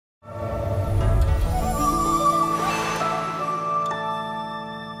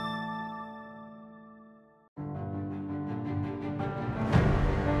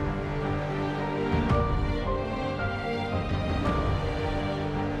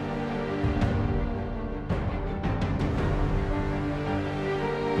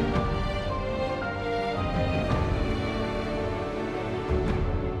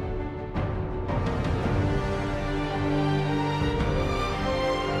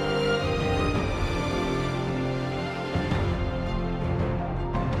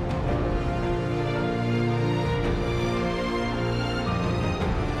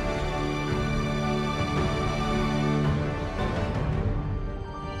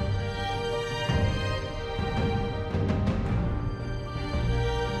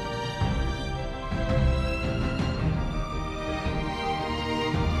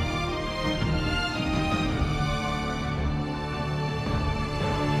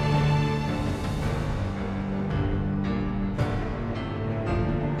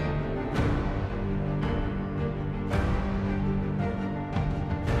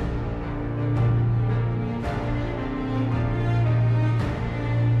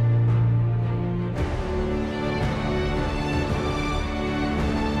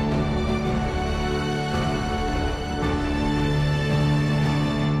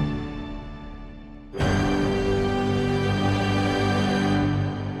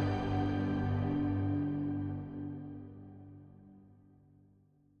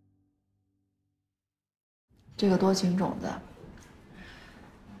这个多情种的，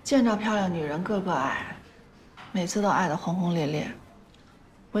见着漂亮女人个个爱，每次都爱得轰轰烈烈。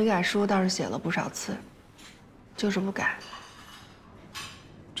悔改书倒是写了不少次，就是不改。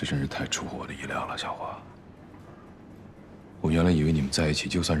这真是太出乎我的意料了，小花。我原来以为你们在一起，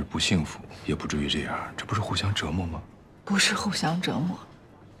就算是不幸福，也不至于这样。这不是互相折磨吗？不是互相折磨，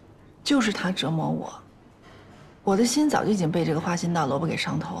就是他折磨我。我的心早就已经被这个花心大萝卜给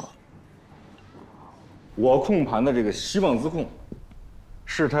伤透了。我控盘的这个希望资控，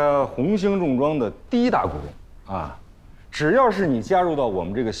是他红星重装的第一大股东啊。只要是你加入到我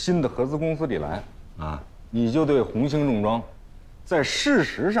们这个新的合资公司里来啊，你就对红星重装，在事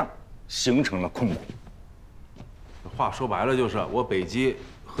实上形成了控股。话说白了就是，我北基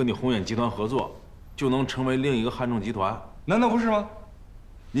和你宏远集团合作，就能成为另一个汉众集团，难道不是吗？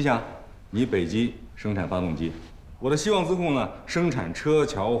你想，你北基生产发动机，我的希望资控呢生产车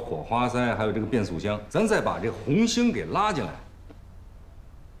桥、火花塞，还有这个变速箱，咱再把这个红星给拉进来，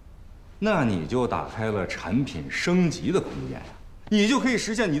那你就打开了产品升级的空间呀，你就可以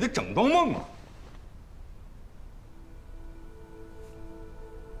实现你的整装梦了。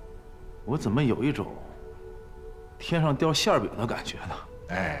我怎么有一种天上掉馅饼的感觉呢？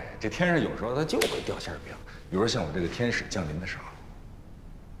哎，这天上有时候它就会掉馅饼，比如说像我这个天使降临的时候。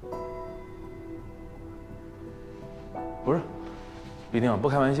不是，毕竟不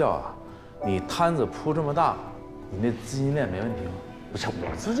开玩笑啊，你摊子铺这么大，你那资金链没问题吗？不是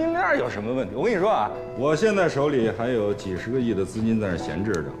我资金链有什么问题？我跟你说啊，我现在手里还有几十个亿的资金在那闲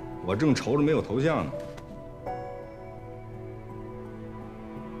置着，我正愁着没有头像呢。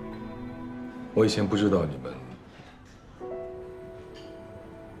我以前不知道你们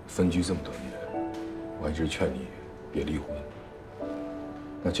分居这么多年，我一直劝你别离婚。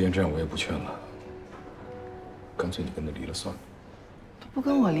那既然这样，我也不劝了，干脆你跟他离了算了。他不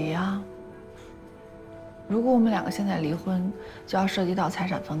跟我离啊。如果我们两个现在离婚，就要涉及到财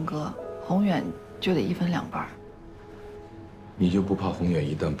产分割，宏远就得1分2半。你就不怕宏远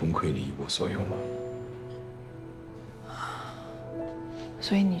一旦崩溃，你一无所有吗？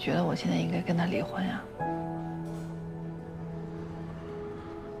所以你觉得我现在应该跟他离婚呀？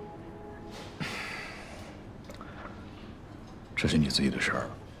这是你自己的事儿，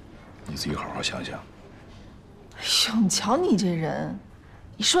你自己好好想想。哎呦，你瞧你这人，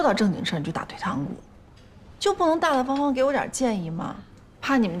一说到正经事儿你就打退堂鼓，就不能大大方方给我点建议吗？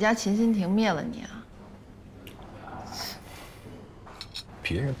怕你们家秦心亭灭了你啊？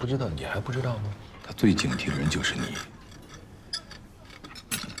别人不知道，你还不知道吗？他最警惕的人就是你。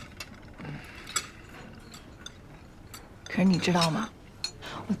可是你知道吗？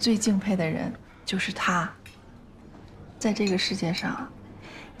我最敬佩的人就是他。在这个世界上，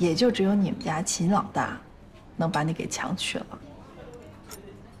也就只有你们家秦老大，能把你给强娶了。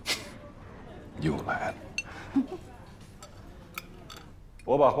又来了。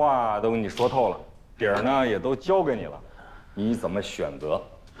我把话都跟你说透了，底儿呢也都交给你了，你怎么选择？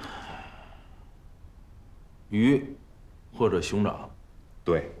鱼，或者熊掌？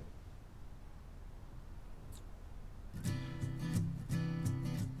对。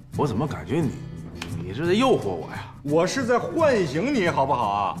我怎么感觉你是在诱惑我呀？我是在唤醒你，好不好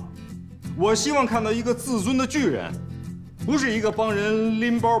啊？我希望看到一个自尊的巨人，不是一个帮人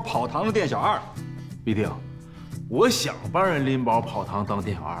拎包跑堂的店小二。必定，我想帮人拎包跑堂当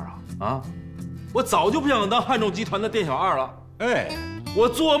店小二啊！啊，我早就不想当汉众集团的店小二了。哎，我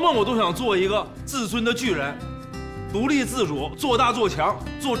做梦我都想做一个自尊的巨人，独立自主，做大做强，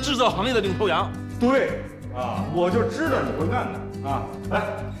做制造行业的领头羊。对啊，我就知道你会干的啊！来，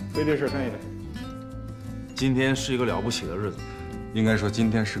背这事看一遍。今天是一个了不起的日子，应该说今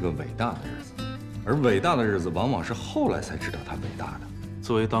天是个伟大的日子，而伟大的日子往往是后来才知道它伟大的。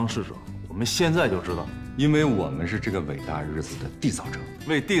作为当事者，我们现在就知道，因为我们是这个伟大日子的缔造者。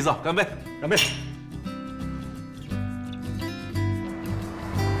为缔造干杯！干杯！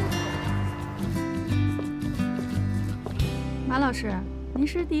马老师，您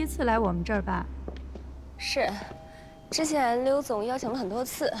是第一次来我们这儿吧？是，之前刘总邀请了很多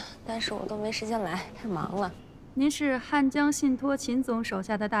次，但是我都没时间来，太忙了。您是汉江信托秦总手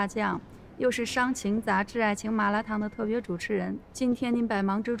下的大将，又是伤情杂志《爱情麻辣烫》的特别主持人。今天您百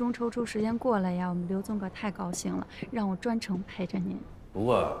忙之中抽出时间过来呀，我们刘总可太高兴了，让我专程陪着您。不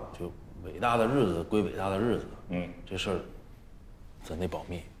过，就伟大的日子归伟大的日子，这事儿咱得保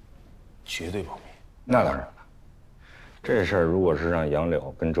密，绝对保密。那当然了，这事儿如果是让杨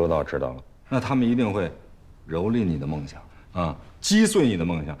柳跟周道知道了，那他们一定会蹂躏你的梦想啊，击碎你的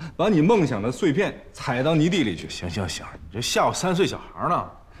梦想，把你梦想的碎片踩到泥地里去。行，你这吓唬3岁小孩呢？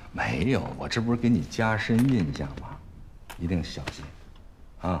没有，我这不是给你加深印象吗？一定小心，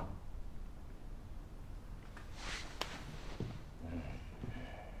啊！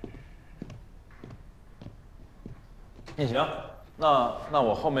那行，那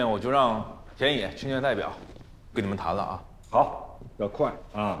我后面我就让田野青年代表跟你们谈了啊。好，要快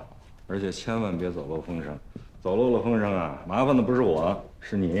啊，而且千万别走漏风声，走漏了风声啊，麻烦的不是我，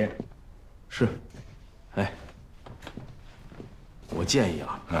是你。是，哎，我建议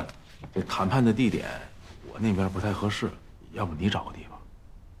啊，这谈判的地点我那边不太合适，要不你找个地方？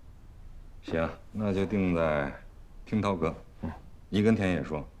行，那就定在听涛阁。你跟田野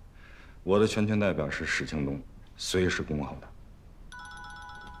说，我的全权代表是史庆东，随时恭候他。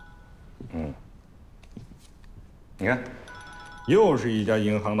你看，又是一家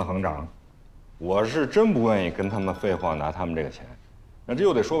银行的行长，我是真不愿意跟他们废话拿他们这个钱，那这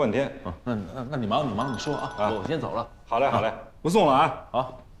又得说半天啊。那你忙你说啊，我先走了。好嘞，不送了啊。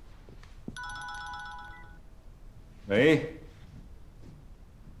好。喂。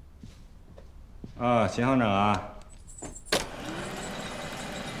啊，秦行长啊。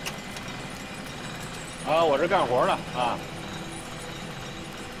啊，我这干活呢啊。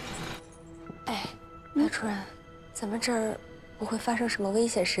哎，白主任，咱们这儿不会发生什么危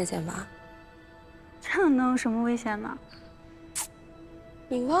险事件吧？这能有什么危险呢？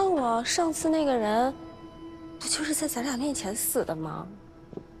你忘了上次那个人，不就是在咱俩面前死的吗？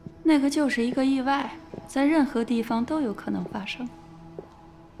那个就是一个意外，在任何地方都有可能发生。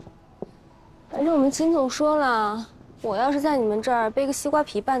反正我们秦总说了，我要是在你们这儿被个西瓜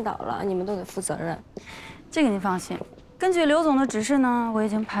皮绊倒了，你们都得负责任。这个你放心，根据刘总的指示呢，我已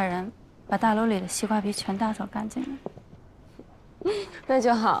经派人把大楼里的西瓜皮全打扫干净了。那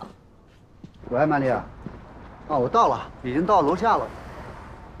就好。喂，曼丽啊，我到了，已经到楼下了。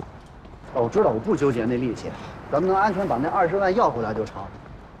我知道，我不纠结那力气，咱们能安全把那20万要回来就成。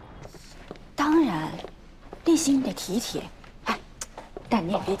当然，利息你得提一提，哎，但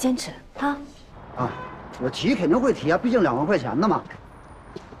你也别坚持啊。我提肯定会提啊，毕竟2万块钱呢嘛。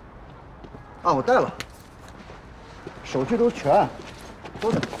我带了，手续都全，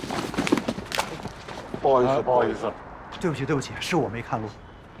都在。不好意思，对不起，是我没看路。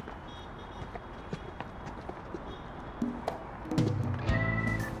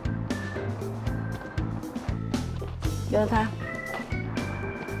刘他。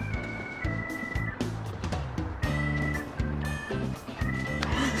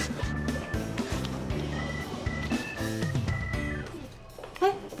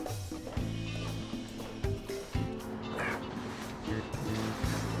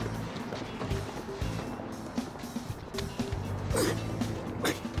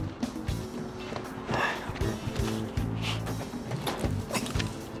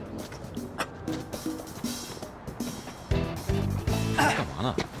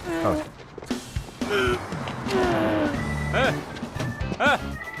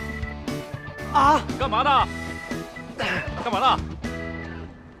干嘛呢？干嘛呢？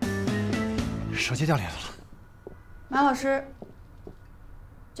手机掉里头了。马老师，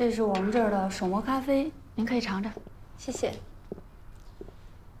这是我们这儿的手磨咖啡，您可以尝尝。谢谢。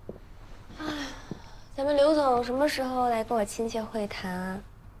咱们刘总什么时候来跟我亲切会谈啊？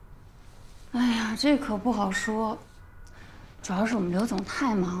哎呀，这可不好说，主要是我们刘总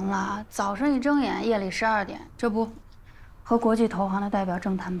太忙了，早上一睁眼，夜里12点，这不，和国际投行的代表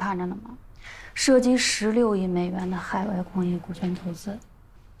正谈判着呢吗？涉及16亿美元的海外工业股权投资，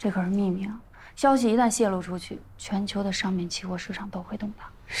这可是秘密啊！消息一旦泄露出去，全球的商品期货市场都会动荡。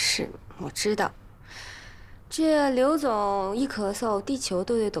是，我知道。这刘总一咳嗽，地球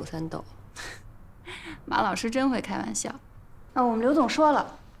都得抖3抖。马老师真会开玩笑。那我们刘总说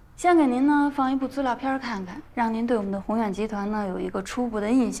了，先给您呢放一部资料片看看，让您对我们的宏远集团呢有一个初步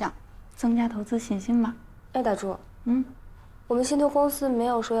的印象，增加投资信心嘛。哎，大柱，我们信托公司没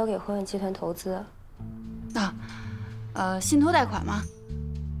有说要给宏远集团投资。信托贷款吗？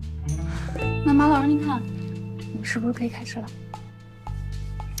那马老师，您看，我们是不是可以开始了？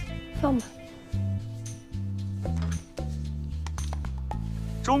放吧。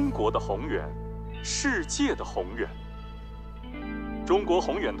中国的宏远，世界的宏远。中国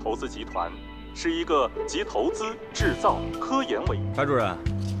宏远投资集团是一个集投资、制造、科研为。白主任，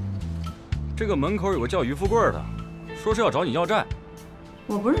这个门口有个叫于富贵的，说是要找你要债。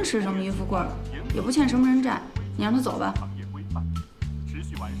我不认识什么于富贵，也不欠什么人债，你让他走吧。行业规范，持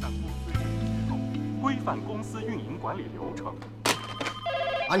续完善公司运营制度，规范公司运营管理流程。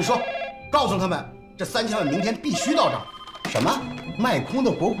你说，告诉他们，这3000万明天必须到账。什么？卖空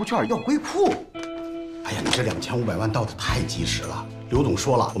的国库券要归库？哎呀，你这2500万到的太及时了。刘总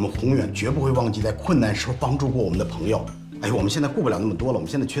说了，我们宏远绝不会忘记在困难时候帮助过我们的朋友。哎呦，我们现在顾不了那么多了，我们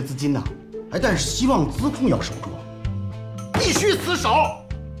现在缺资金呢。但是希望资控要守住，必须死守。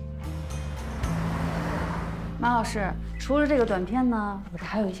马老师，除了这个短片呢，我这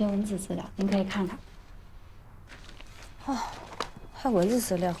还有一些文字资料，您可以看看。哦，还有文字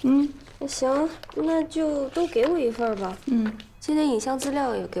资料。那行，那就都给我一份吧。今天影像资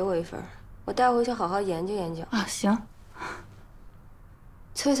料也给我一份，我带回去好好研究研究。啊，行。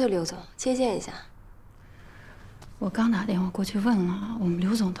催催刘总，接见一下。我刚打电话过去问了，我们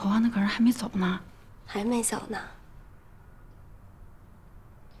刘总投行的客人还没走呢。还没走呢。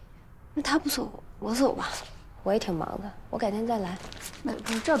那他不走，我走吧。我也挺忙的，我改天再来。不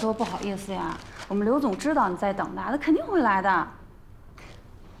是，这多不好意思呀！我们刘总知道你在等他，他肯定会来的。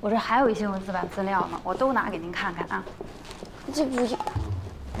我这还有一些文字版资料呢，我都拿给您看看啊。这不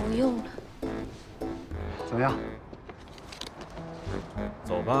用了。怎么样？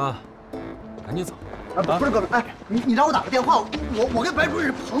走吧，赶紧走。不是哥们，哎，你让我打个电话，我跟白主任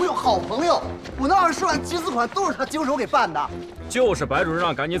是朋友，好朋友。我那20万集资款都是他经手给办的。就是白主任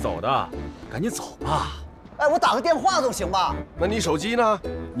让赶紧走的，赶紧走吧。哎，我打个电话总行吧？那你手机呢？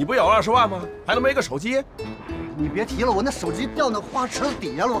你不有20万吗？还能没个手机？你别提了，我那手机掉那花池子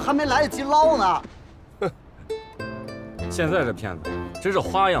底下了，我还没来得及捞呢。哼，现在这骗子真是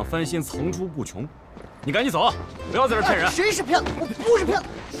花样翻新，层出不穷。你赶紧走，不要在这骗人。谁是骗子？我不是骗子。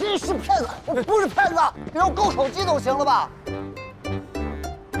谁是骗子？我不是骗子。你让我够手机总行了吧？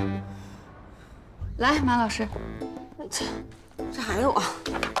来，马老师，这还有啊！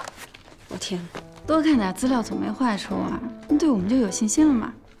我天，多看点资料总没坏处啊！你对我们就有信心了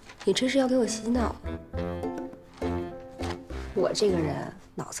嘛？你这是要给我洗脑？我这个人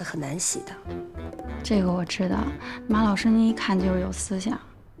脑子很难洗的。这个我知道，马老师您一看就是有思想。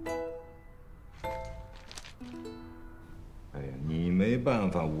哎呀，你没办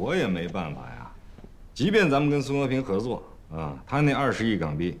法，我也没办法呀。即便咱们跟孙和平合作啊，他那20亿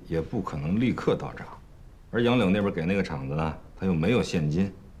港币也不可能立刻到账，而杨柳那边给那个厂子呢，他又没有现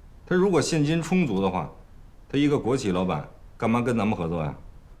金。他如果现金充足的话，他一个国企老板干嘛跟咱们合作呀？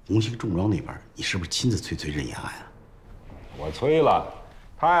红星重装那边，你是不是亲自催任延安啊？我催了，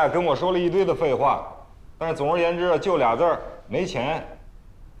他呀跟我说了一堆的废话，但是总而言之就俩字儿：没钱。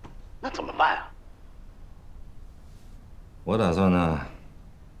那怎么办啊？我打算呢，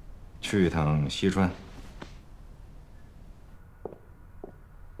去一趟西川。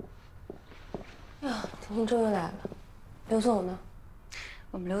呀，您终于来了，刘总呢？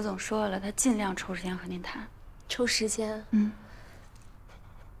我们刘总说了，他尽量抽时间和您谈。抽时间？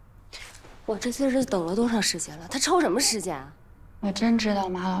我这在这等了多长时间了？他抽什么时间啊？我真知道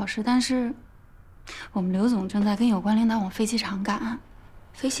马老师，但是我们刘总正在跟有关领导往飞机场赶。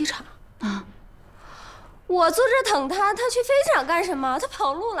飞机场啊！我坐这等他，他去飞机场干什么？他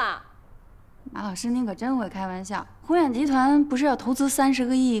跑路了。马老师，您可真会开玩笑。宏远集团不是要投资30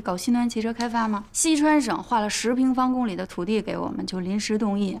个亿搞新能源汽车开发吗？西川省划了10平方公里的土地给我们，就临时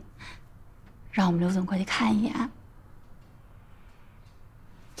动议，让我们刘总过去看一眼。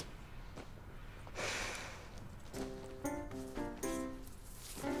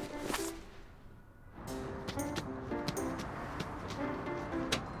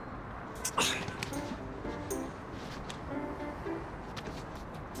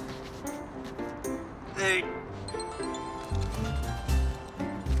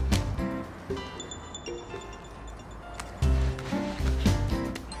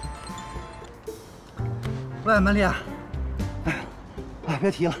喂，曼丽啊，哎，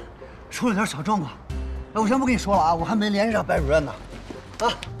别提了，出了点小状况。哎，我先不跟你说了啊，我还没联系上白主任呢。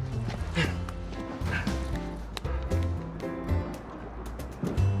啊，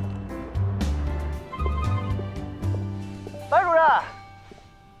白主任，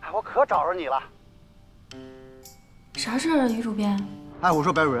哎，我可找着你了。啥事儿啊，于主编？哎，我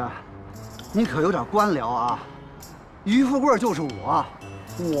说白主任，您可有点官僚啊。于富贵就是我，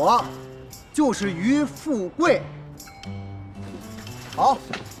我就是于富贵。好，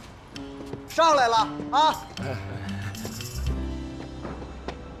上来了啊！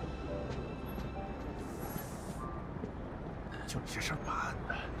就你这事儿办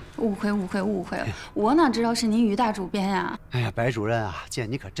的，误会了，我哪知道是您于大主编呀？哎呀，白主任啊，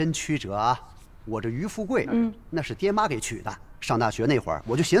见你可真曲折啊！我这于富贵，那是爹妈给取的。上大学那会儿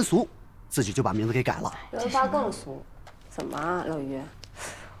我就嫌俗，自己就把名字给改了。刘发更俗，怎么啊，老于？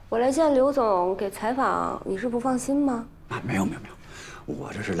我来见刘总给采访，你是不放心吗？啊，没有，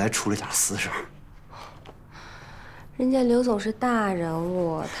我这是来处理点私事儿。人家刘总是大人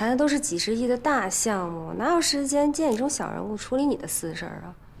物，谈的都是几十亿的大项目，哪有时间见你这种小人物处理你的私事儿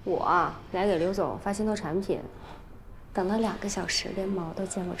啊？我啊，来给刘总发新头产品，等了2个小时，连毛都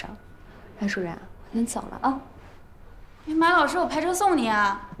见不着。白主任，我先走了啊。马老师，我派车送你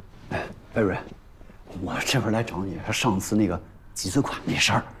啊。哎，白主任，我这边来找你是上次那个集资款那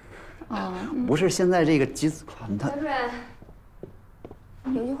事儿。哦，不是现在这个集资款它。白主任，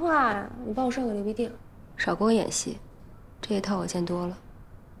有句话你帮我上个牛逼腚，少给我演戏。这一套我见多了。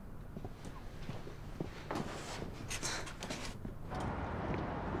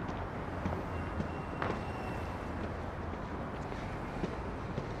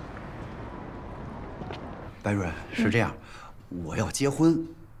白瑞，是这样，我要结婚，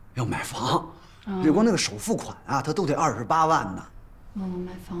要买房，这光那个首付款啊，它都得28万呢。哦，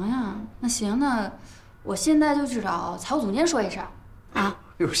买房呀？那行，那我现在就去找财务总监说一声啊。哎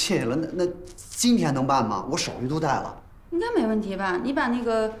呦，谢谢了。那今天能办吗？我手续都带了。应该没问题吧？你把那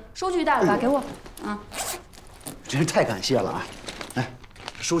个收据带了吧，给我。啊。真是太感谢了啊！哎，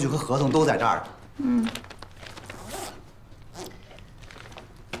收据和合同都在这儿。嗯。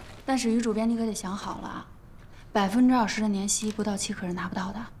但是于主编，你可得想好了啊，20%的年息不到期可是拿不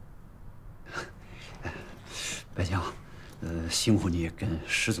到的。白江，辛苦你跟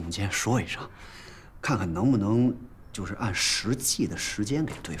石总监说一声，看看能不能就是按实际的时间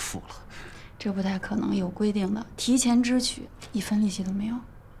给兑付了。这不太可能，有规定的，提前支取1分利息都没有。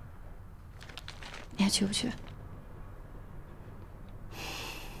你还去不去？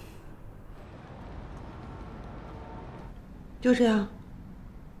就这样，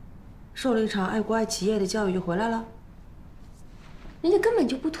受了一场爱国爱企业的教育就回来了。人家根本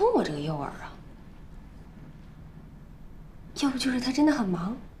就不通我这个诱饵啊！要不就是他真的很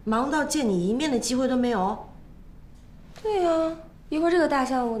忙，忙到见你一面的机会都没有。对呀，一会儿这个大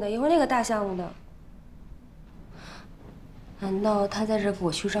项目的，一会儿那个大项目的。难道他在这给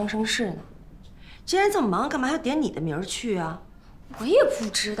我虚张声势呢？既然这么忙，干嘛还要点你的名儿去啊？我也不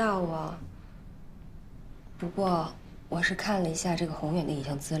知道啊。不过我是看了一下这个宏远的一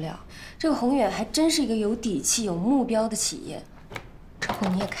项资料，这个宏远还真是一个有底气、有目标的企业。之后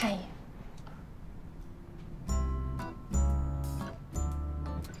你也看一眼。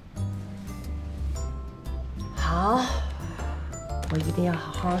好，我一定要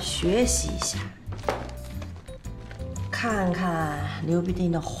好好学习一下，看看刘必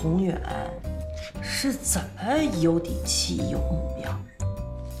定的宏远是怎么有底气、有目标。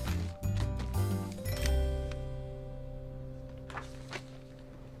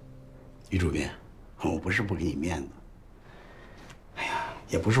于主编，我不是不给你面子，哎呀，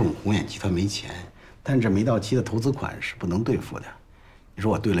也不是我们宏远集团没钱，但这没到期的投资款是不能兑付的。你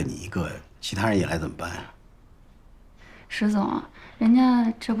说我兑了你一个，其他人也来怎么办啊？石总，人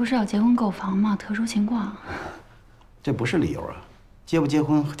家这不是要结婚购房吗？特殊情况。这不是理由啊，结不结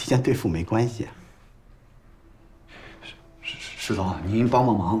婚和提前兑付没关系啊。石总，您帮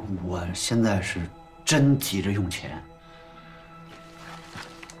帮忙，我现在是真急着用钱。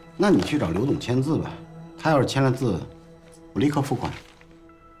那你去找刘总签字吧，他要是签了字，我立刻付款。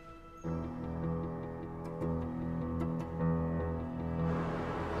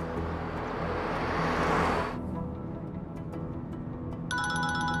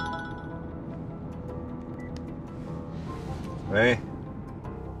喂，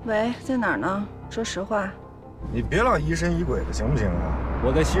喂，在哪儿呢？说实话。你别老疑神疑鬼的，行不行啊？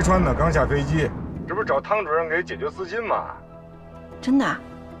我在西川呢，刚下飞机，这不是找汤主任给解决资金吗？真的？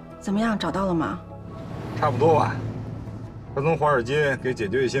怎么样，找到了吗？差不多吧。他从华尔街给解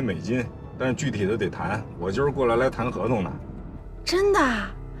决一些美金，但是具体的得谈。我今儿过来谈合同呢。真的？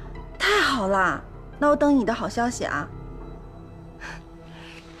太好了，那我等你的好消息啊。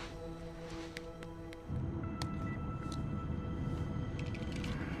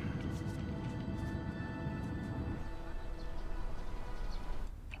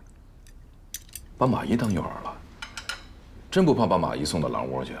把马姨当诱饵了，真不怕把马姨送到狼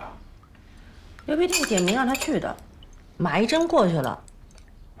窝去啊？刘必定点名让他去的，马一真过去了，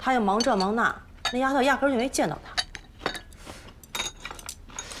他又忙这忙那，那丫头压根就没见到他。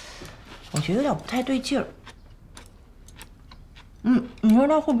我觉得有点不太对劲儿。你说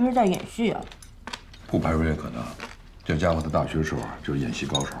他会不会在演戏啊？不排除也可能。这家伙在大学时候就是演戏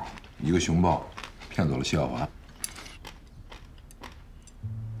高手，一个熊抱骗走了谢小华。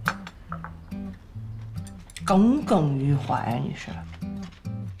耿耿于怀啊！你是？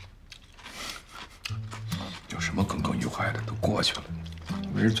有什么耿耿于怀的？都过去了，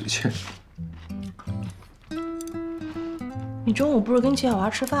没人嘴欠。你中午不是跟齐小华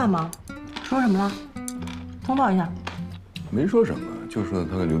吃饭吗？说什么了？通报一下。没说什么，就说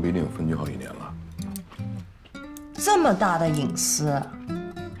他跟刘必定分居好几年了。这么大的隐私，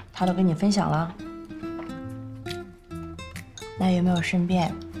他都跟你分享了？那有没有顺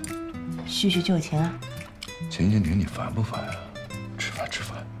便叙叙旧情啊？秦天庭，你烦不烦啊？吃饭吃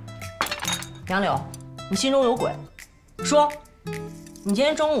饭。杨柳，你心中有鬼，说，你今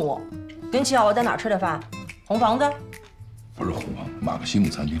天中午跟齐小华在哪儿吃的饭？红房子？不是红房，马克西姆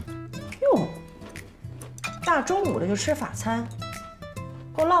餐厅。哟，大中午的就吃法餐，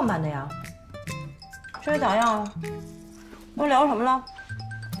够浪漫的呀。吃的咋样？都聊什么了？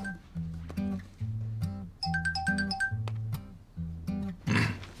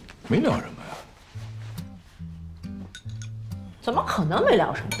没聊什么呀。怎么可能没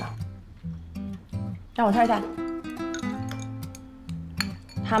聊什么呢？让我猜猜，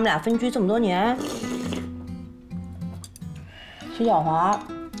他们俩分居这么多年，齐小华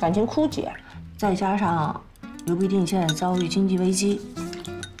感情枯竭，再加上刘必定现在遭遇经济危机，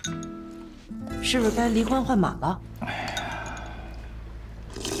是不是该离婚换马了？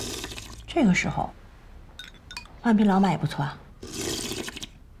这个时候换匹老马也不错啊，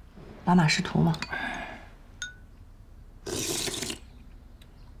老马识途嘛。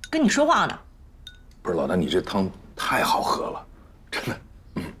跟你说话呢。不是老大，你这汤太好喝了，真的。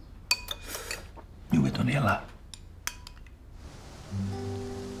你胃断裂了。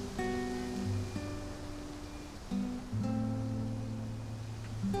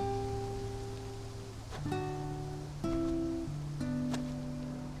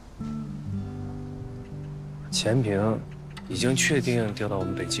钱平已经确定调到我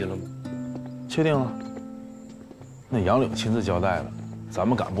们北京了吗？确定了。那杨柳亲自交代了，咱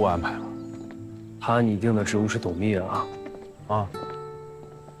们敢不安排吗？他拟定的职务是董秘啊。啊，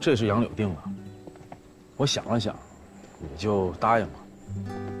这是杨柳定的。我想了想，也就答应了。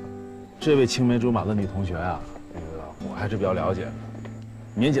这位青梅竹马的女同学啊，我还是比较了解的，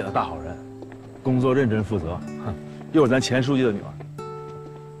敏捷的大好人，工作认真负责，又是咱钱书记的女儿。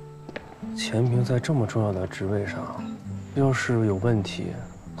钱平在这么重要的职位上，要是有问题，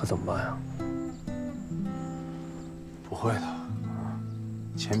可怎么办呀？不会的，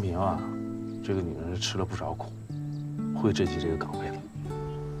钱平啊，这个女人是吃了不少苦，会珍惜这个岗位的。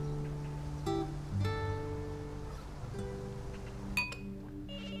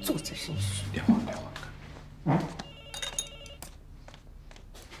做这身虚。别慌，别慌。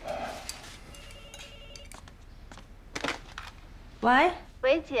喂，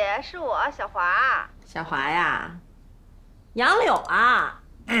喂，姐，是我小华。小华呀，杨柳啊，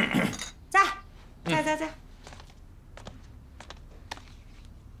在。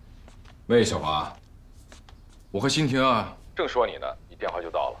喂，小华，我和欣婷啊正说你呢，你电话就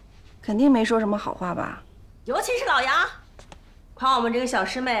到了。肯定没说什么好话吧？尤其是老杨，夸我们这个小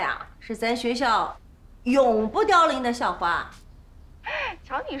师妹啊，是咱学校永不凋零的校花。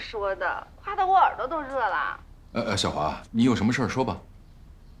瞧你说的，夸得我耳朵都热了。小华，你有什么事儿说吧。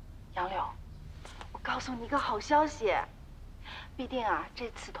杨柳，我告诉你一个好消息，必定啊，这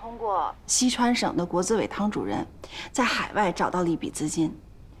次通过西川省的国资委汤主任，在海外找到了一笔资金，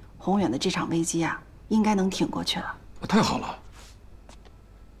宏远的这场危机啊，应该能挺过去了。太好了，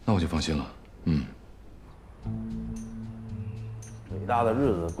那我就放心了。伟大的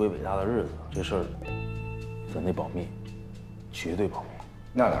日子归伟大的日子，这事儿咱得保密，绝对保密。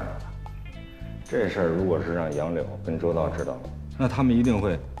那当然了，这事儿如果是让杨柳跟周道知道了，那他们一定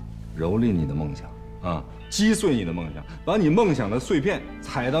会蹂躏你的梦想啊，击碎你的梦想，把你梦想的碎片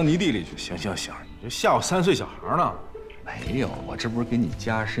踩到泥地里去。行，你这吓唬3岁小孩呢？没有，我这不是给你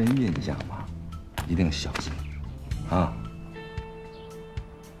加深印象吗？一定小心啊！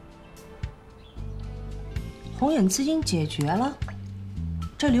宏远资金解决了，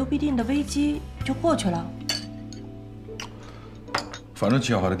这刘必定的危机就过去了。反正齐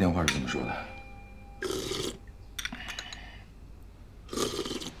小华的电话是这么说的。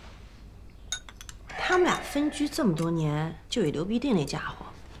他们俩分居这么多年，就以刘必定那家伙，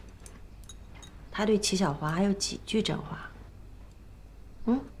他对齐小华还有几句真话？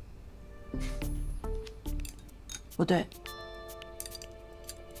不对。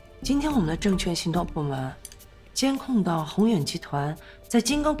今天我们的证券信托部门监控到宏远集团在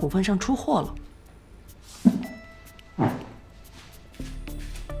金刚股份上出货了。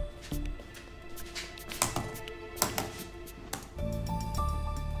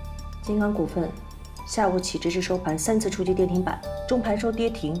金刚股份下午起直至收盘3次触及跌停板，中盘收跌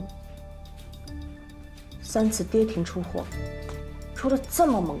停，3次跌停出货，出的这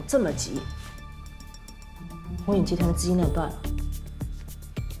么猛这么急，宏远集团的资金链断了。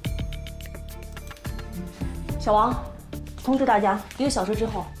小王，通知大家1个小时之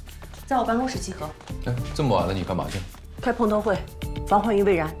后，在我办公室集合。这么晚了，你干嘛去？开碰头会，防患于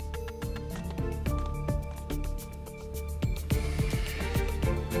未然。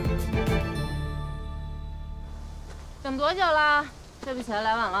等多久了？对不起，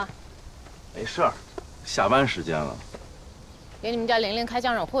来晚了。没事儿，下班时间了。给你们家玲玲开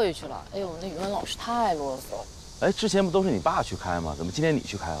家长会去了。哎呦，那语文老师太啰嗦。哎，之前不都是你爸去开吗？怎么今天你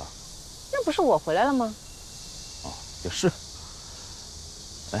去开了？那不是我回来了吗？哦，也是。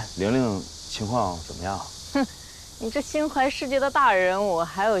哎，玲玲情况怎么样？哼，你这心怀世界的大人物，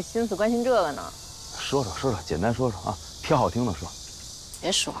还有心思关心这个呢？说说，简单说说啊，挺好听的说。别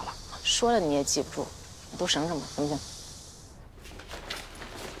说了，说了你也记不住，都省省吧，行不行？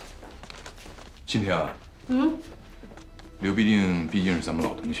今天啊，刘必定毕竟是咱们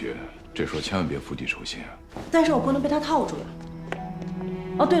老同学，这时候千万别釜底抽薪啊。但是我不能被他套住呀。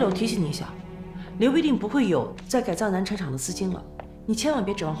哦，对了，我提醒你一下，刘必定不会有再改造南车厂的资金了，你千万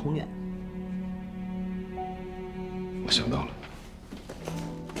别指望宏远。我想到了。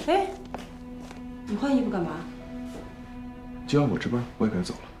哎，你换衣服干嘛？今晚我值班，我也该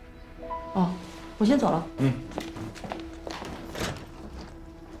走了。哦，我先走了。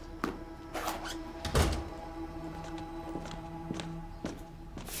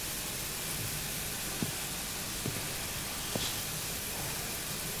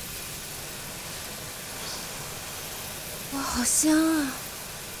哇，好香啊！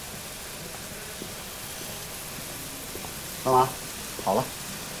干嘛？好了。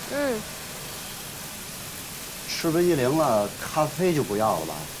吃110了，咖啡就不要了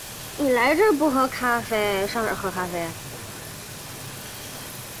吧？你来这儿不喝咖啡，上哪儿喝咖啡？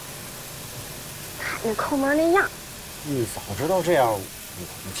看你抠门那样。你早知道这样，我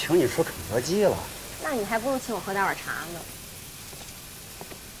请你吃肯德基了。那你还不如请我喝点碗茶呢。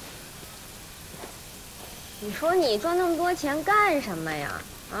你说你赚那么多钱干什么呀？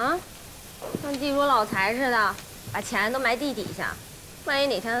啊，像地主老财似的，把钱都埋地底下，万一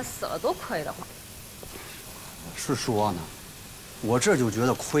哪天死了，多亏得慌。是说呢，我这就觉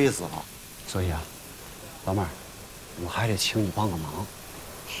得亏死了。所以啊，老妹儿，我还得请你帮个忙。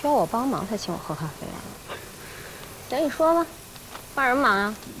需要我帮忙才请我喝咖啡啊？行，你说吧，帮什么忙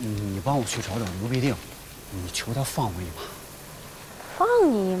啊？你帮我去找找刘必定，你求他放我一马。放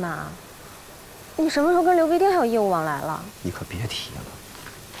你一马？你什么时候跟刘必定还有业务往来了？你可别提了，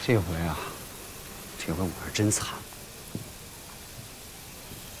这回我是真惨。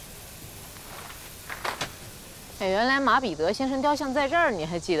哎，原来马彼得先生雕像在这儿，你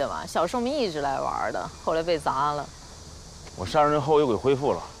还记得吗？小时候我们一直来玩的，后来被砸了。我上任后又给恢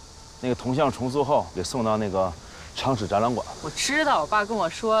复了，那个铜像重塑后给送到那个长史展览馆。我知道，我爸跟我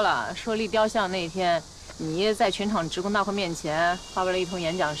说了，说立雕像那天，你在全场职工大会面前发表了一通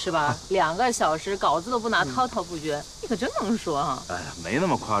演讲是吧？2个小时，稿子都不拿，滔滔不绝。你可真能说啊！哎呀，没那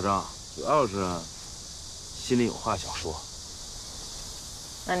么夸张，主要是心里有话想说。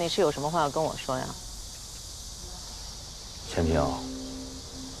那你是有什么话要跟我说呀？钱平，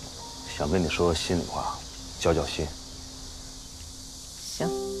想跟你说说心里话，交交心。行，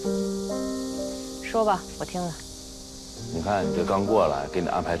说吧，我听着。你看你这刚过来，给你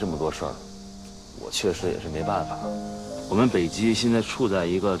安排这么多事儿，我确实也是没办法。我们北极现在处在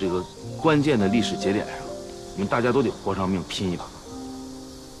一个这个关键的历史节点上，我们大家都得搏上命拼一把。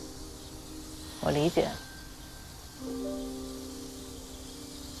我理解。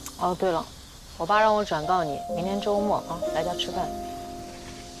哦，对了，我爸让我转告你，明天周末啊来家吃饭。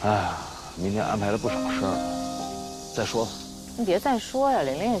哎呀，明天安排了不少事儿，再说吧。你别再说呀，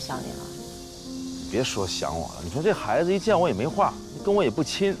玲玲也想你了。你别说想我了，你说这孩子一见我也没话，跟我也不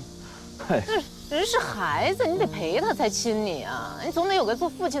亲，嘿。人是孩子，你得陪他才亲你啊，你总得有个做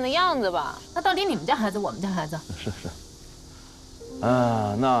父亲的样子吧？那到底你们家孩子，我们家孩子？是。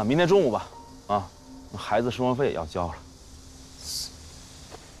那明天中午吧，啊，孩子生活费也要交了。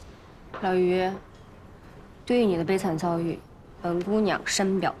老于，对于你的悲惨遭遇，本姑娘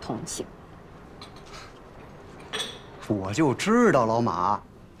深表同情。我就知道老马，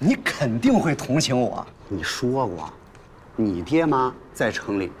你肯定会同情我。你说过，你爹妈在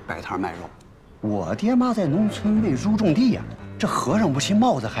城里摆摊卖肉，我爹妈在农村喂猪种地呀，这和尚不亲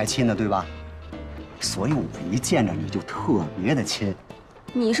帽子还亲呢，对吧？所以我一见着你就特别的亲。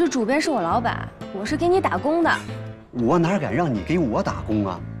你是主编，是我老板，我是给你打工的。我哪敢让你给我打工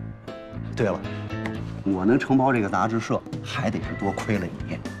啊？对了，我能承包这个杂志社，还得是多亏了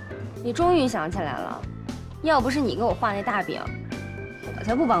你。你终于想起来了，要不是你给我画那大饼，我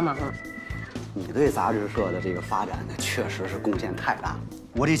才不帮忙呢。你对杂志社的这个发展呢，确实是贡献太大，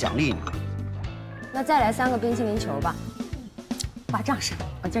我得奖励你。那再来3个冰淇淋球吧，挂账上，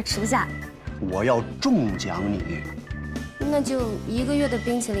我今儿吃不下。我要重奖你。那就1个月的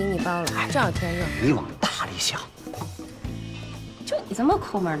冰淇淋你包了，正好天热。你往大里想。就你这么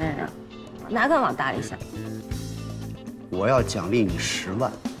抠门的人，哪敢往大里想？我要奖励你10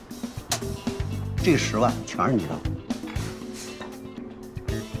万，这10万全是你的。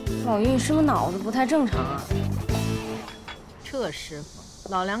老于，你是不是脑子不太正常啊？这师傅，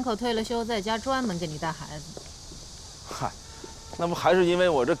老两口退了休，在家专门给你带孩子。嗨，那不还是因为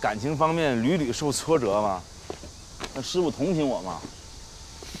我这感情方面屡屡受挫折吗？那师傅同情我吗？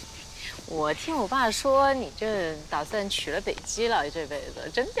我听我爸说，你这打算娶了北基了，这辈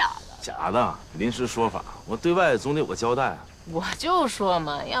子真假的？假的，临时说法，我对外总得有个交代啊。我就说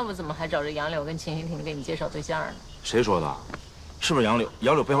嘛，要不怎么还找着杨柳跟秦婷婷给你介绍对象呢？谁说的？是不是杨柳？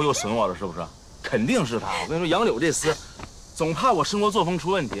杨柳背后又损我了，是不是？肯定是他。我跟你说，杨柳这厮，总怕我生活作风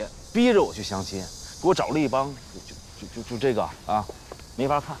出问题，逼着我去相亲，给我找了一帮，就这个啊，没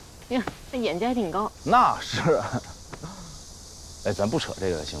法看。呀，那眼界还挺高。那是。哎，咱不扯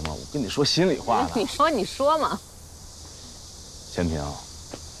这个行吗？我跟你说心里话呢。你说嘛。钱平，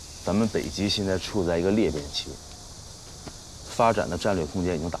咱们北基现在处在一个裂变期，发展的战略空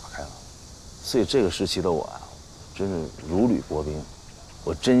间已经打开了，所以这个时期的我啊，真是如履薄冰。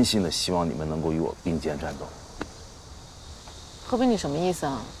我真心的希望你们能够与我并肩战斗。何冰，你什么意思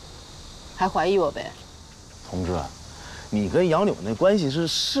啊？还怀疑我呗？同志，你跟杨柳那关系是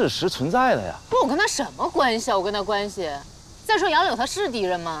事实存在的呀。不，我跟他什么关系啊？我跟他关系。再说杨柳他是敌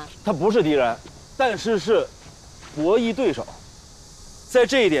人吗？他不是敌人，但是是博弈对手。在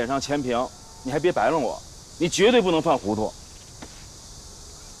这一点上，钱平，你还别白弄我，你绝对不能犯糊涂。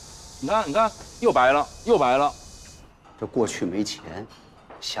你看，又白了，又白了。这过去没钱，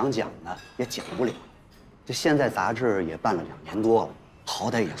想讲呢也讲不了。这现在杂志也办了2年多了，好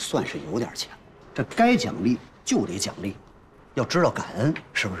歹也算是有点钱。这该奖励就得奖励，要知道感恩，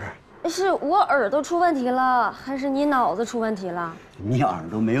是不是？是我耳朵出问题了，还是你脑子出问题了？你耳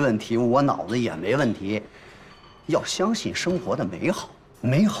朵没问题，我脑子也没问题。要相信生活的美好，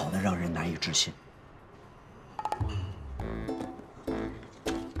美好的让人难以置信。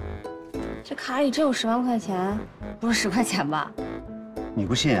这卡里真有10万块钱，不是10块钱吧？你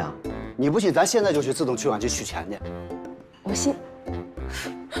不信啊？你不信，咱现在就去自动取款机取钱去。我信，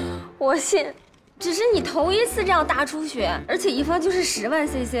我信。只是你头一次这样大出血，而且一方就是10万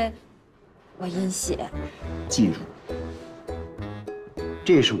cc， 我阴血。记住，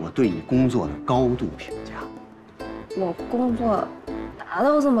这是我对你工作的高度评价。我工作达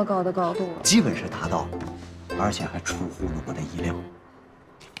到这么高的高度了？基本是达到了，而且还出乎了我的意料。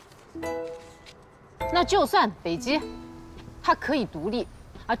那就算北基，他可以独立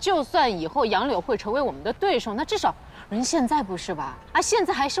啊，就算以后杨柳会成为我们的对手，那至少人现在不是吧？啊，现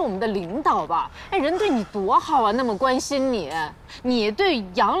在还是我们的领导吧？哎，人对你多好啊，那么关心你，你对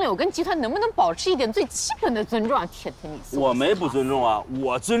杨柳跟集团能不能保持一点最基本的尊重啊？天天你我没不尊重啊，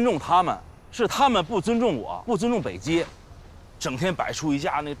我尊重他们，是他们不尊重我，不尊重北基，整天摆出一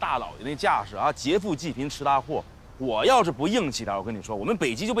架那大老爷那架势啊，劫富济贫吃大户。我要是不硬气点，我跟你说，我们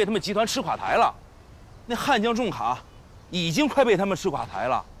北基就被他们集团吃垮台了。那汉江重卡已经快被他们吃垮台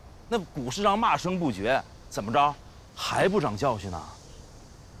了，那股市上骂声不绝，怎么着还不长教训呢？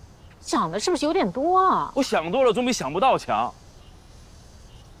想的是不是有点多啊？我想多了总比想不到强。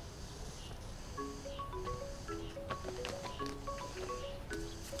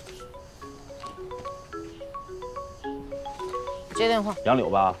接电话。杨柳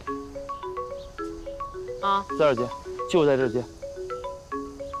吧？啊，在这儿接，就在这儿接。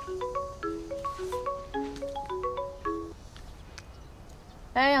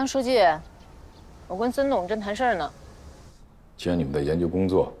哎，杨书记，我跟孙董正谈事儿呢。既然你们在研究工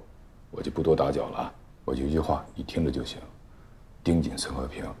作，我就不多打搅了啊。我就一句话，你听着就行。盯紧孙和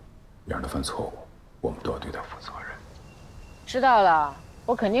平，让他犯错误，我们都要对他负责任。知道了，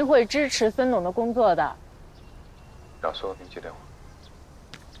我肯定会支持孙董的工作的。让孙和平接电话。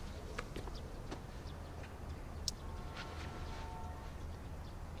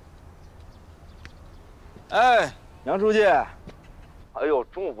哎，杨书记。哎呦，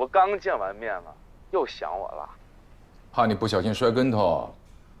中午刚见完面了，又想我了。怕你不小心摔跟头，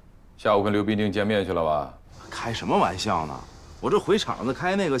下午跟刘必定见面去了吧？开什么玩笑呢？我这回厂子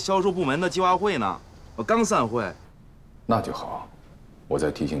开那个销售部门的计划会呢，我刚散会。那就好，我再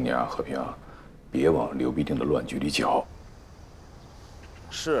提醒你啊，和平，别往刘必定的乱局里搅。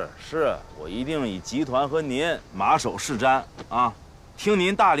是，我一定以集团和您马首是瞻啊，听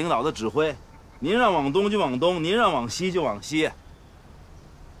您大领导的指挥，您让往东就往东，您让往西就往西。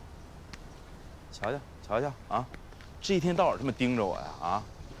瞧瞧啊，这一天到晚这么盯着我呀啊，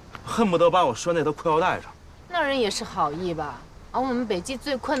恨不得把我拴在他裤腰带上。那人也是好意吧？啊，我们北基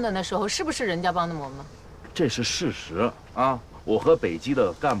最困难的时候，是不是人家帮的忙吗？这是事实啊，我和北基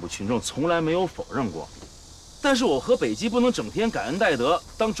的干部群众从来没有否认过。但是我和北基不能整天感恩戴德，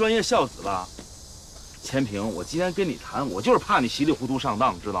当专业孝子吧？钱平，我今天跟你谈，我就是怕你稀里糊涂上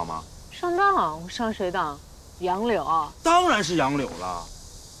当，知道吗？上当？我上谁当？杨柳？当然是杨柳了。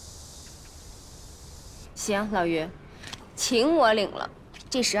行，老于，情我领了，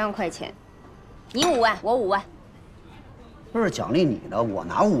这10万块钱，你5万，我5万。不是奖励你的，我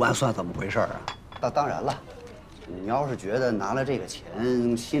拿5万算怎么回事啊？当然了，你要是觉得拿了这个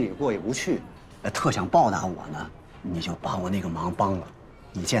钱心里过意不去，特想报答我呢，你就把我那个忙帮了。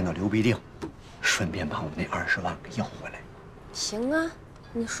你见到刘必定，顺便把我那20万给要回来。行啊，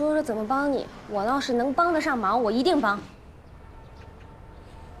你说说怎么帮你？我要是能帮得上忙，我一定帮。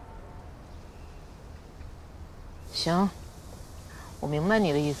行，我明白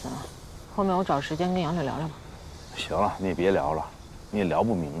你的意思了。后面我找时间跟杨柳聊聊吧。行了，你也别聊了，你也聊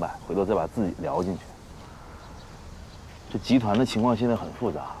不明白，回头再把自己聊进去。这集团的情况现在很复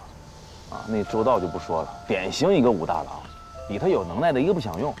杂，啊，那周道就不说了，典型一个武大郎，比他有能耐的一个不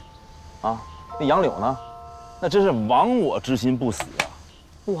想用，啊，那杨柳呢，那真是亡我之心不死啊。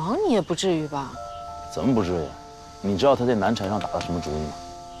亡你也不至于吧？怎么不至于？你知道他在南柴上打的什么主意吗？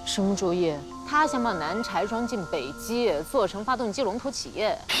什么主意？他想把南柴装进北基，做成发动机龙头企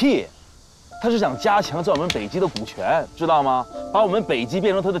业。屁！他是想加强在我们北基的股权，知道吗？把我们北基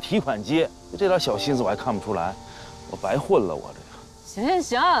变成他的提款机。这点小心思我还看不出来，我白混了，我这个。行行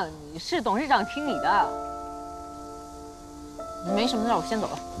行，你是董事长听你的。没什么事，我先走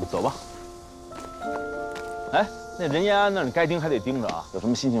了。你走吧。哎，那任延安那儿你该盯还得盯着啊，有什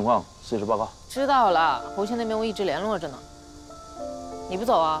么新情况随时报告。知道了，侯庆那边我一直联络着呢。你不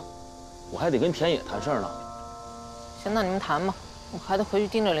走啊？我还得跟田野谈事儿呢。行，那你们谈吧，我还得回去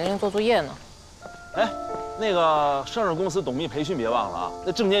盯着玲玲做作业呢。哎，那个上市公司董秘培训别忘了啊，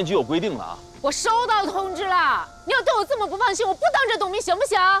那证监局有规定的啊。我收到通知了，你要对我这么不放心，我不当这董秘行不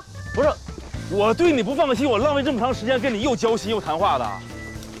行？不是，我对你不放心，我浪费这么长时间跟你又交心又谈话的，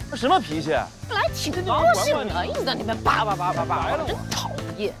那什么脾气？本来挺高兴的，一直在那边叭叭叭叭叭，真讨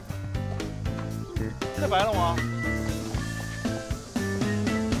厌。这白了我。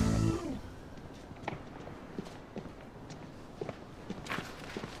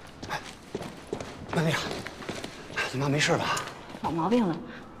曼丽啊，你妈没事吧？老毛病了，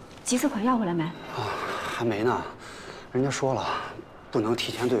集资款要回来没？啊，还没呢，人家说了，不能提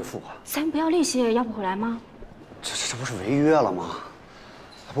前兑付啊。咱不要利息要不回来吗？这不是违约了吗？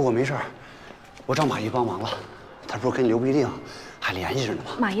不过没事，我找马姨帮忙了，他不是跟刘必定还联系着呢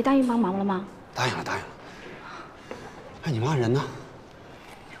吗？马姨答应帮忙了吗？答应了，答应了。哎，你妈人呢？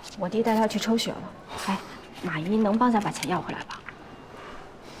我弟带她去抽血了。哎，马姨能帮咱把钱要回来吧？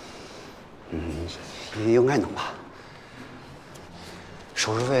应该能吧。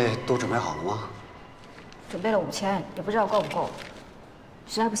手术费都准备好了吗？准备了5000，也不知道够不够。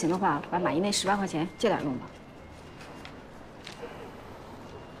实在不行的话，把马姨那10万块钱借点用吧。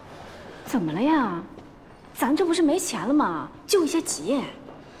怎么了呀？咱这不是没钱了吗？就一些急。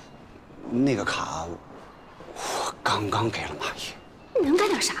那个卡，我刚刚给了马姨。你能干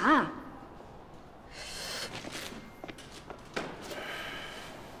点啥啊？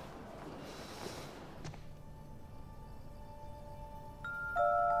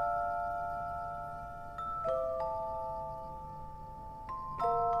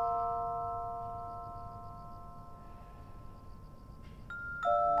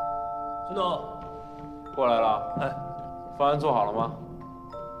陈总，过来了。哎，方案做好了吗？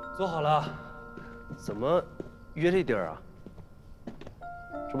做好了。怎么约这地儿啊？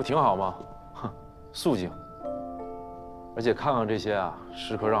这不挺好吗？哼，肃静。而且看看这些啊，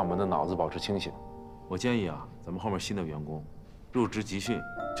时刻让我们的脑子保持清醒。我建议啊，咱们后面新的员工入职集训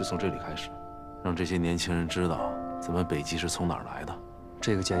就从这里开始，让这些年轻人知道咱们北基是从哪儿来的。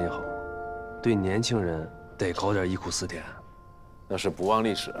这个建议好，对年轻人得搞点忆苦思甜。那是不忘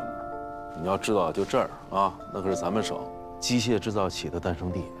历史。你要知道，就这儿啊，那可是咱们省机械制造企业的诞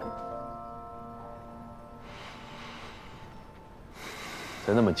生地。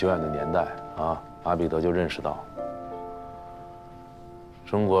在那么久远的年代啊，阿彼得就认识到，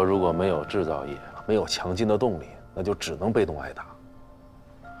中国如果没有制造业，没有强劲的动力，那就只能被动挨打。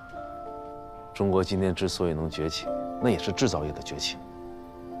中国今天之所以能崛起，那也是制造业的崛起。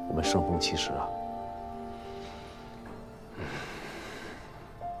我们生逢其时啊。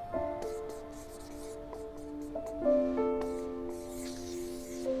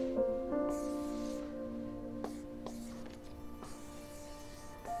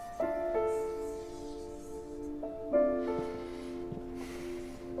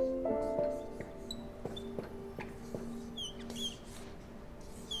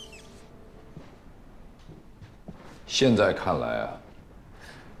现在看来啊，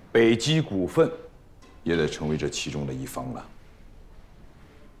北基股份也得成为这其中的一方了。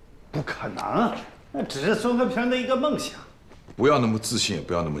不可能，那只是孙和平的一个梦想。不要那么自信，也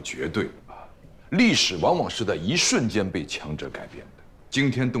不要那么绝对啊！历史往往是在一瞬间被强者改变的。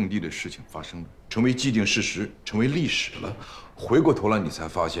惊天动地的事情发生了，成为既定事实，成为历史了。回过头来，你才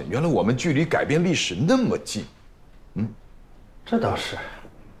发现，原来我们距离改变历史那么近。这倒是。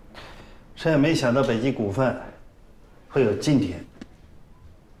谁也没想到北基股份会有今天。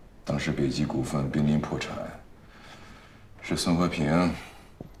当时北极股份濒临破产，是孙和平，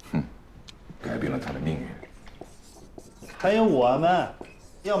改变了他的命运。还有我们，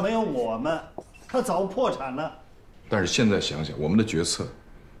要没有我们，他早破产了。但是现在想想，我们的决策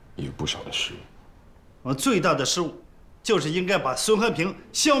也有不少的失误。我最大的失误，就是应该把孙和平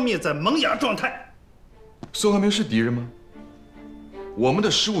消灭在萌芽状态。孙和平是敌人吗？我们的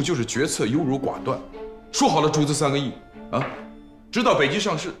失误就是决策优柔寡断。说好了注资3个亿啊，直到北极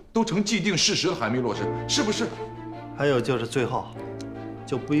上市都成既定事实了还没落实，是不是？还有就是最后，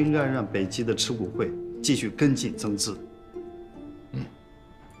就不应该让北极的持股会继续跟进增资。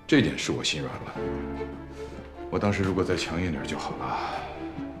这点是我心软了。我当时如果再强硬点就好了。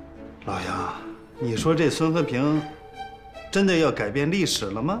老杨，你说这孙和平真的要改变历史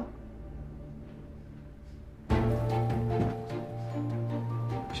了吗？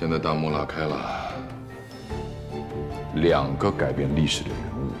现在大幕拉开了，2个改变历史的人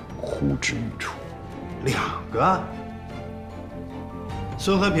物呼之欲出。2个？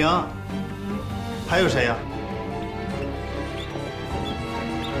孙和平，还有谁呀？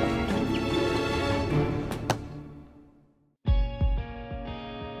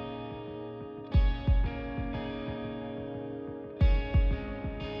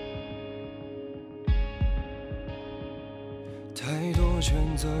太多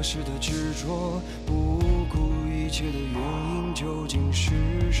选择时的执着，不顾一切的原因究竟是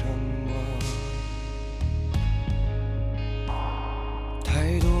什么？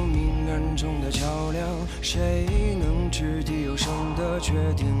太多明暗中的较量，谁能掷地有声的决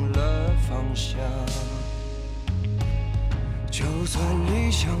定了方向？就算理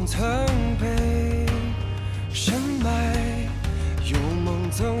想曾被深埋，有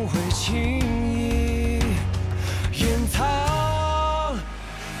梦怎会轻易掩藏？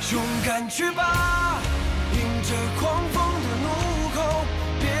勇敢去吧，迎着狂风的怒吼，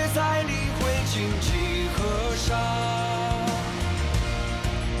别再理会荆棘和沙。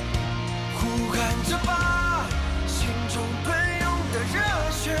呼喊着吧，心中奔涌的热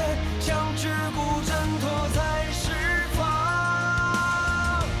血，将桎梏挣脱再释放。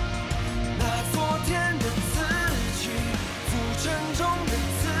那昨天的自己，负沉重的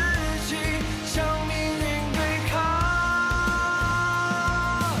自己，向命运对抗。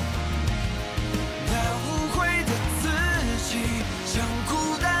像孤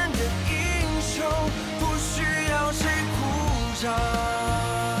单的英雄，不需要谁鼓掌。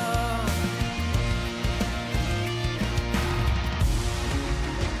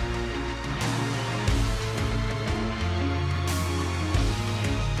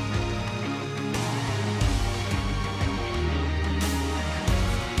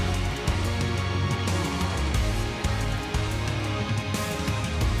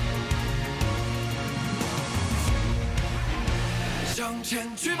向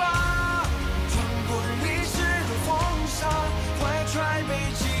前去吧，